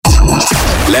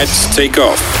Let's take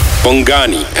off.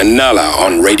 Bongani and Nala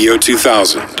on Radio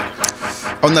 2000.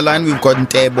 On the line, we've got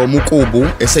Ntebo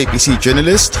Mokobo, SABC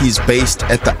Journalist. He's based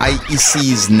at the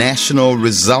IEC's National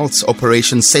Results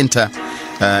Operations Center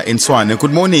in Tshwane.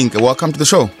 Good morning. Welcome to the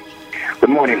show. Good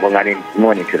morning, Bongani. Good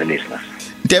morning to the listeners.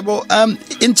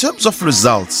 Ntebo, in terms of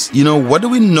results, what do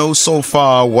we know so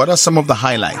far? What are some of the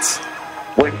highlights?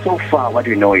 Well, so far, what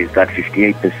we know is that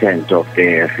 58% of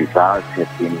the results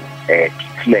have been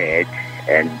declared,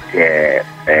 and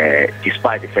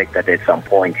despite the fact that at some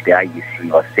point the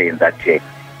IEC was saying that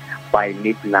by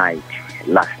midnight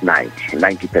last night,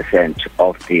 90%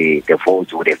 of the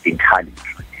votes would have been tallied.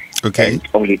 Okay. And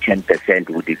only 10%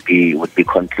 would be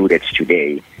concluded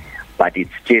today, but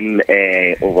it's still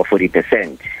over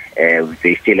 40%.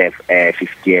 They still have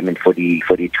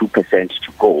 42%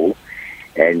 to go.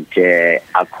 And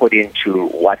according to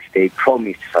what they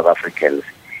promised South Africans,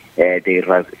 the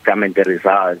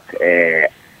results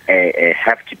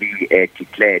have to be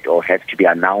declared or have to be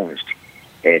announced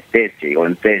on Thursday.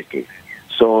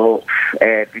 So,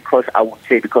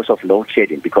 because of load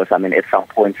shedding, because at some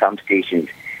point some stations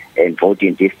and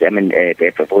voting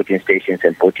stations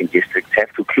and voting districts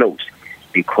have to close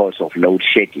because of load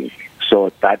shedding.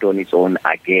 So that on its own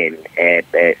again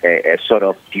sort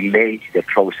of delayed the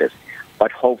process.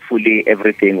 But hopefully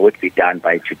everything would be done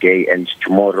by today, and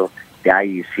tomorrow the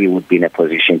IEC would be in a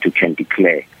position to can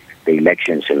declare the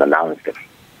elections and announce them.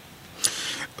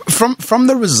 From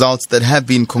the results that have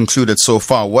been concluded so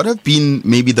far, what have been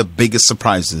maybe the biggest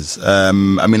surprises?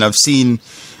 I've seen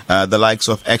the likes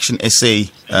of Action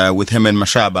SA with him and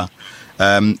Mashaba.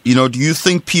 Do you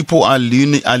think people are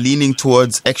leaning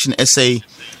towards Action SA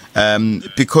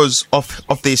because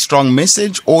of their strong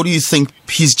message, or do you think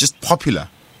he's just popular?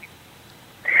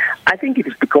 I think it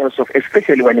is because of,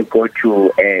 especially when you go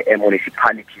to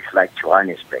municipalities like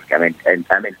Johannesburg.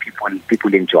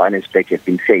 People in Johannesburg have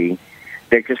been saying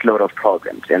there's just a lot of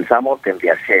problems, and some of them they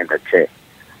are saying that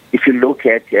if you look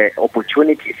at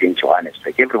opportunities in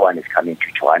Johannesburg, everyone is coming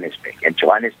to Johannesburg, and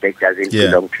Johannesburg doesn't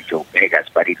belong to Joe Beggars,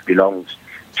 but it belongs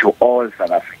to all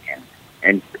South Africans,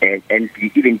 and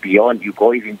even beyond, you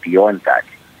go even beyond that.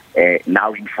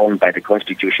 Now informed by the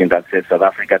Constitution that says South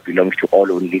Africa belongs to all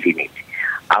who live in it.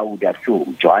 I would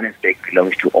assume Johannesburg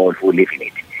belongs to all who live in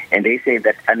it. And they say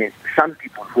that, some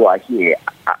people who are here,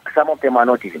 some of them are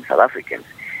not even South Africans.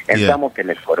 And some of them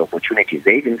have got opportunities.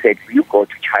 They even said, you go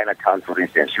to Chinatown, for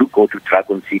instance, you go to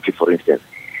Dragon City, for instance.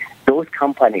 Those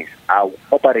companies are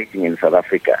operating in South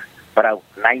Africa, but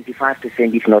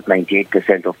 95%, if not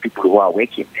 98% of people who are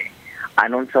working there are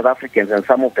non-South Africans, and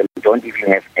some of them don't even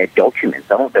have a document.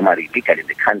 Some of them are illegal in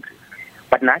the country.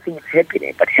 But nothing is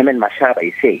happening. But Herman Mashaba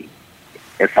is saying,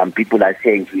 and some people are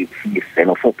saying he is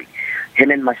xenophobic.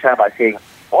 Herman Mashaba are saying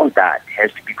all that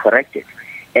has to be corrected.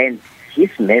 And his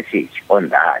message on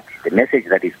that, the message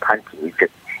that is punching, is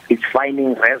that it's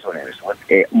finding resonance with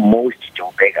most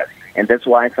Joe Beggars. And that's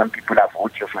why some people are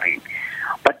voting for him.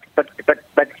 But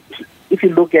if you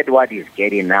look at what he's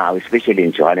getting now, especially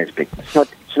in Johannesburg,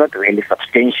 it's not really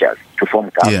substantial to form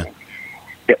government. Yeah.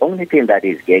 The only thing that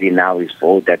he's getting now is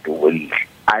vote that will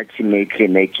ultimately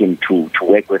make him to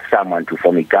work with someone to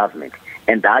form a government.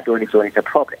 And that on its own is a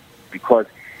problem, because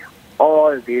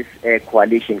all these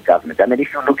coalition governments,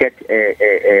 if you look at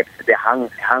the hung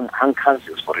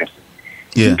councils, for instance,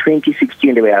 in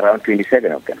 2016 there were around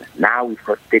 27 of them. Now we've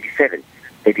got 37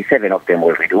 of them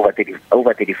already,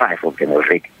 over 35 of them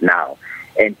already now.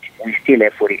 And we still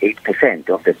have 48%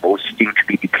 of the votes still to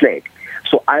be declared.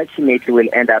 So ultimately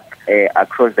we'll end up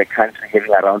across the country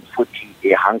having around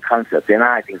 40 hung councils. And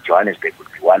I think Johannesburg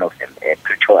would be one of them.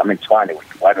 Tshwane would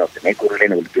be one of them.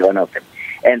 Ekurhuleni would be one of them.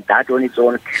 And that on its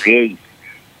own creates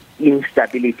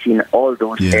instability in all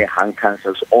those hung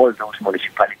councils, all those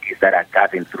municipalities that are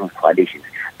governed through coalitions.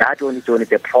 That on its own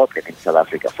is a problem in South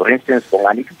Africa. For instance,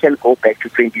 if you can go back to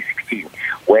 2016,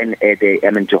 when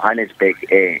Johannesburg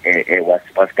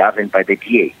was governed by the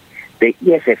DA, the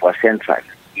EFF was central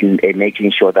in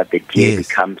making sure that the DA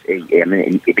becomes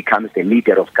the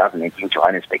leader of government in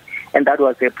Johannesburg. And that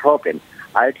was a problem.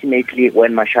 Ultimately,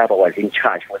 when Mashaba was in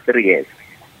charge for 3 years,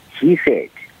 he said,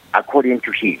 according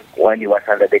to him, while he was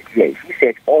under the DA, he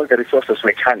said all the resources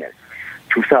were channeled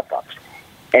to suburbs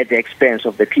at the expense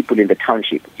of the people in the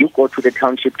township. You go to the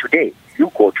township today,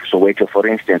 you go to Soweto, for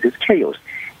instance, it's chaos.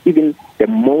 Even the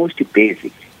most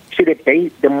basic,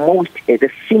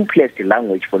 the simplest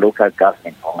language for local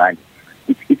government,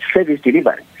 it's service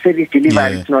delivery. Service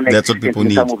delivery is non-existent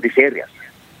in some of these areas.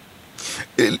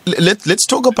 Let's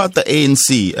talk about the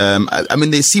ANC.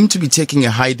 They seem to be taking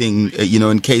a hiding,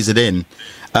 in KZN.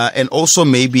 and also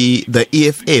maybe the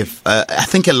EFF. I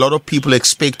think a lot of people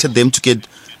expected them to get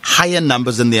higher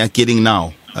numbers than they are getting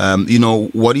now.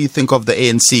 What do you think of the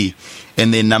ANC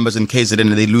and their numbers in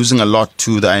KZN? Are they losing a lot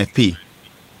to the IFP?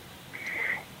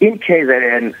 In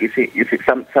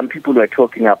KZN, some people were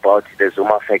talking about the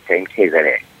Zuma factor in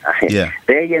KZN. Yeah.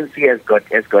 The ANC has got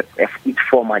its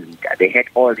former leader. They had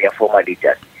all their former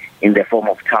leaders in the form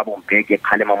of Ntebo Mokobo,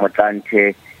 Kgalema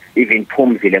Motlanthe, even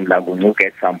Phumzile Mlambo-Ngcuka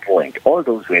at some point. All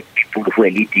those were people who were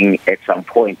leading at some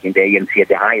point in the ANC at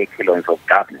the high echelons of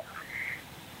government.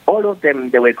 All of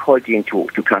them, they were called in to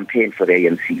campaign for the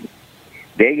ANC.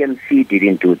 The ANC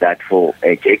didn't do that for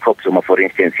Jacob Zuma, for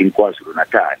instance, in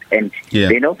KwaZulu-Natal. And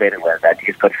they know very well that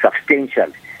he's got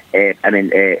substantial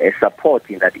support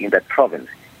in that province.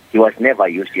 He was never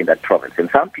used in that province. And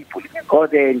some people go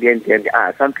there and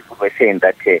some people were saying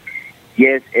that,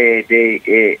 yes,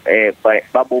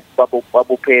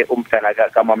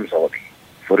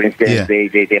 for instance,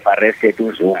 they've arrested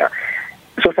Zuma.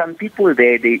 So some people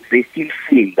there, they still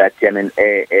feel that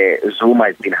Zuma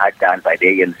has been hard done by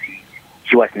the ANC.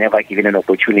 He was never given an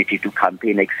opportunity to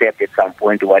campaign, except at some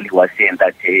point while he was saying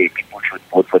that people should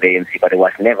vote for the ANC, but he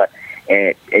was never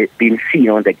been seen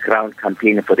on the ground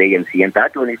campaigning for the ANC, and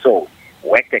that on its own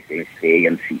worked against the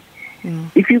ANC.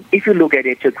 If you look at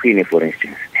eThekwini, for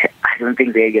instance, I don't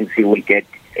think the ANC will get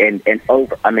a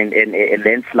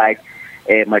landslide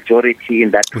majority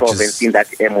in that province, in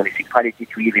that municipality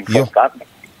to even form government.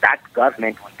 That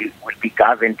government will be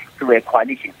governed through a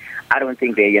coalition. I don't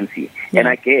think the ANC. And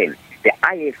again, the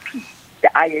IFP,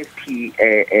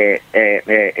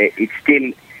 it's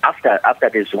still after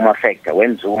the Zuma factor,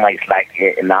 when Zuma is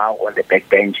now on the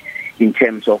backbench in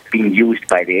terms of being used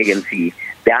by the ANC,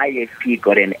 the IFP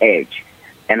got an edge.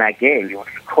 And again, you will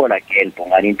recall again,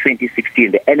 Bongani, in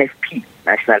 2016, the NFP,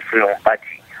 National Freedom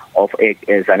Party of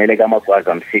Zanele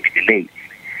Gamagwazam 60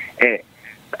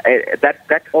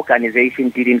 that organization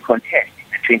didn't contest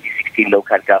the 2016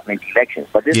 local government elections.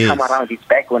 But this time around, it's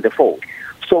back on the fold.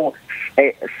 So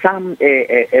some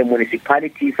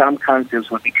municipalities, some councils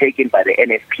will be taken by the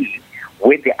NFP,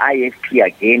 with the IFP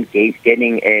again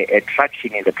gaining a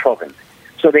traction in the province.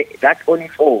 So that on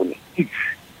its own, it's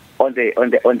on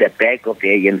the back of the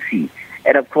ANC.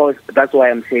 And of course, that's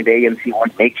why I'm saying the ANC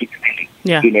won't make it really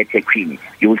in eThekwini.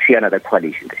 You will see another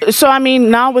coalition there. So,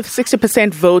 now with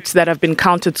 60% votes that have been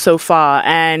counted so far,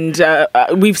 and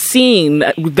we've seen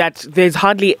that there's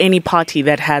hardly any party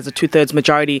that has a 2/3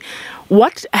 majority,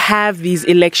 what have these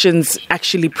elections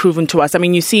actually proven to us?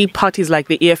 You see parties like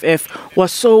the EFF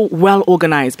was so well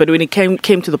organized, but when it came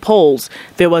to the polls,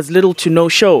 there was little to no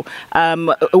show.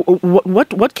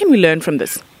 What can we learn from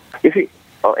this? If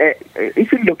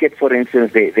you look at, for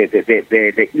instance, the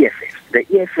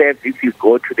EFF, if you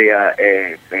go to their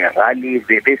rallies,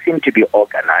 they seem to be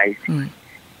organized,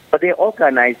 but they're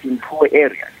organized in poor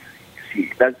areas.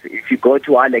 See, if you go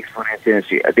to Alex, for instance,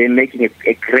 they're making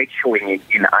a great showing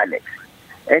in Alex,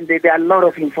 and there are a lot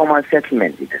of informal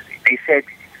settlements. They said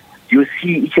you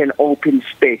see each and open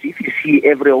space. If you see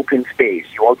every open space,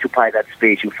 you occupy that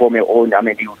space. You form your own.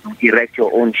 You erect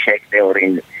your own shack there, or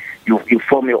you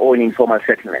form your own informal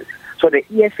settlements. So the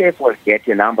EFF will get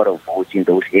a number of votes in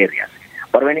those areas.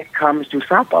 But when it comes to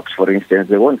suburbs, for instance,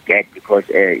 they won't get, because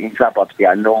in suburbs there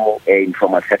are no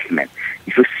informal settlements.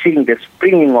 If you're seeing the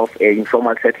springing of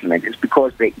informal settlement, it's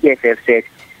because the EFF said,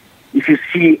 if you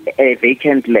see a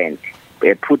vacant land,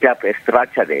 put up a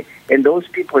structure there, and those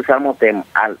people, some of them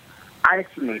are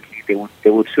ultimately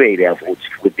they would sway their votes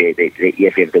with the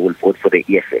EFF. They will vote for the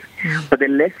EFF. But the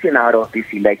lesson out of this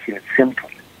election is simple.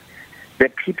 The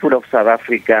people of South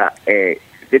Africa, they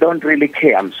don't really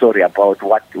care, I'm sorry, about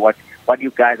what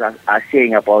you guys are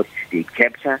saying about the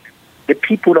capture. The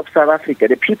people of South Africa,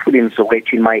 the people in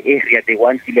Soweto, in my area, they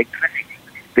want electricity.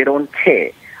 They don't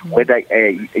care whether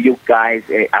you guys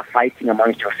are fighting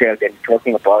amongst yourselves and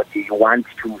talking about you want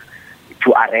to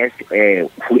arrest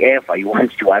whoever you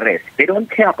want to arrest. They don't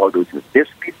care about those things. These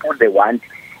people, they want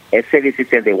services,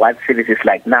 and they want services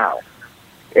like now.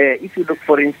 If you look,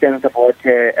 for instance, about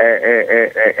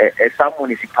some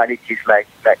municipalities like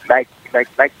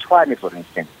Tshwane, for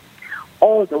instance,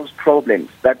 all those problems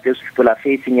that those people are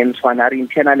facing in Tshwane are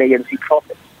internal ANC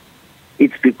problems.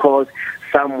 It's because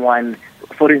someone,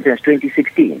 for instance,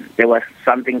 2016, there was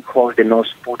something called the no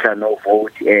spooter, no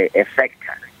vote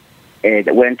factor.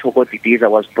 When Toko Didiza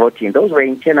was brought in, those were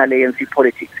internal ANC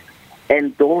politics.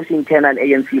 And those internal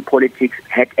ANC politics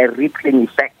had a rippling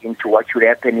effect into what should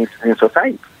happen in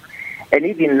society. And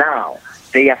even now,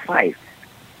 they are five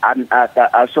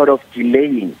are sort of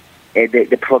delaying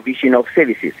the provision of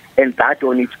services. And that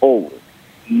on its own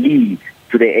leads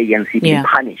to the ANC being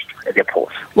punished at the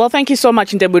polls. Well, thank you so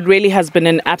much, Ntebo. It really has been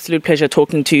an absolute pleasure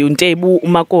talking to you. Ntebo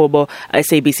Mokobo,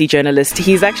 SABC journalist.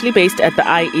 He's actually based at the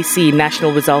IEC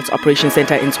National Results Operations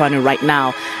Center in Tshwane right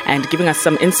now and giving us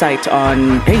some insight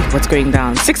on, what's going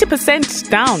down. 60%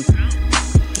 down.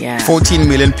 Yeah. 14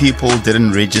 million people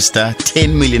didn't register.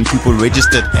 10 million people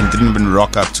registered and didn't even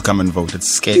rock up to come and vote. It's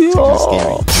scary.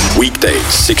 Weekdays,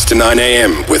 6 to 9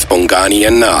 a.m. with Bongani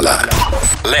and Nala.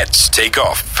 Let's take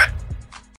off.